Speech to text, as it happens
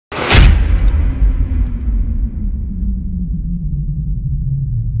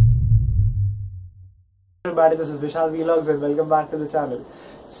everybody, this is Vishal Vlogs and welcome back to the channel.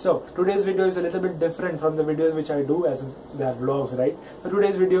 So today's video is a little bit different from the videos which I do, as they are vlogs, right? So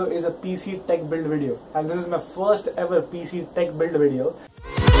today's video is a PC tech build video, and this is my first ever PC tech build video.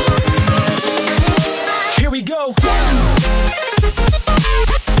 Here we go.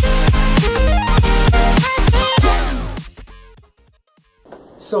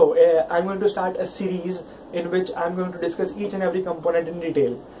 So I'm going to start a series in which I'm going to discuss each and every component in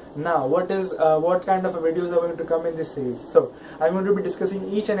detail. Now, what kind of videos are going to come in this series? So I'm going to be discussing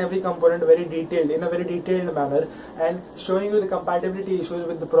each and every component in a very detailed manner, and showing you the compatibility issues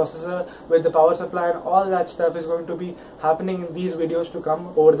with the processor, with the power supply, and all that stuff is going to be happening in these videos to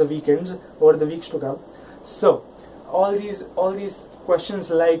come over the weekends, over the weeks to come. So all these questions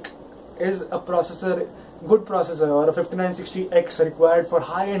like, is a good processor or a 5960X required for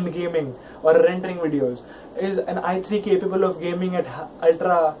high-end gaming or rendering videos? Is an i3 capable of gaming at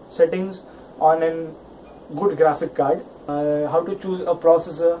ultra settings on a good graphic card? How to choose a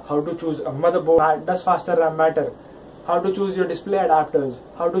processor, how to choose a motherboard, does faster RAM matter? How to choose your display adapters,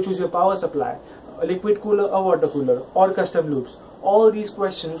 how to choose your power supply, a liquid cooler or water cooler, or custom loops. All these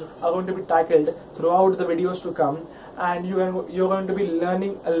questions are going to be tackled throughout the videos to come, and you're going to be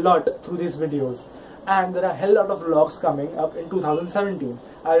learning a lot through these videos. And there are a hell lot of vlogs coming up in 2017,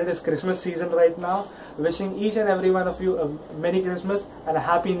 as it is Christmas season right now. Wishing each and every one of you a Merry Christmas and a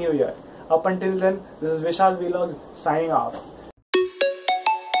Happy New Year. Up until then, this is Vishal Vlogs signing off.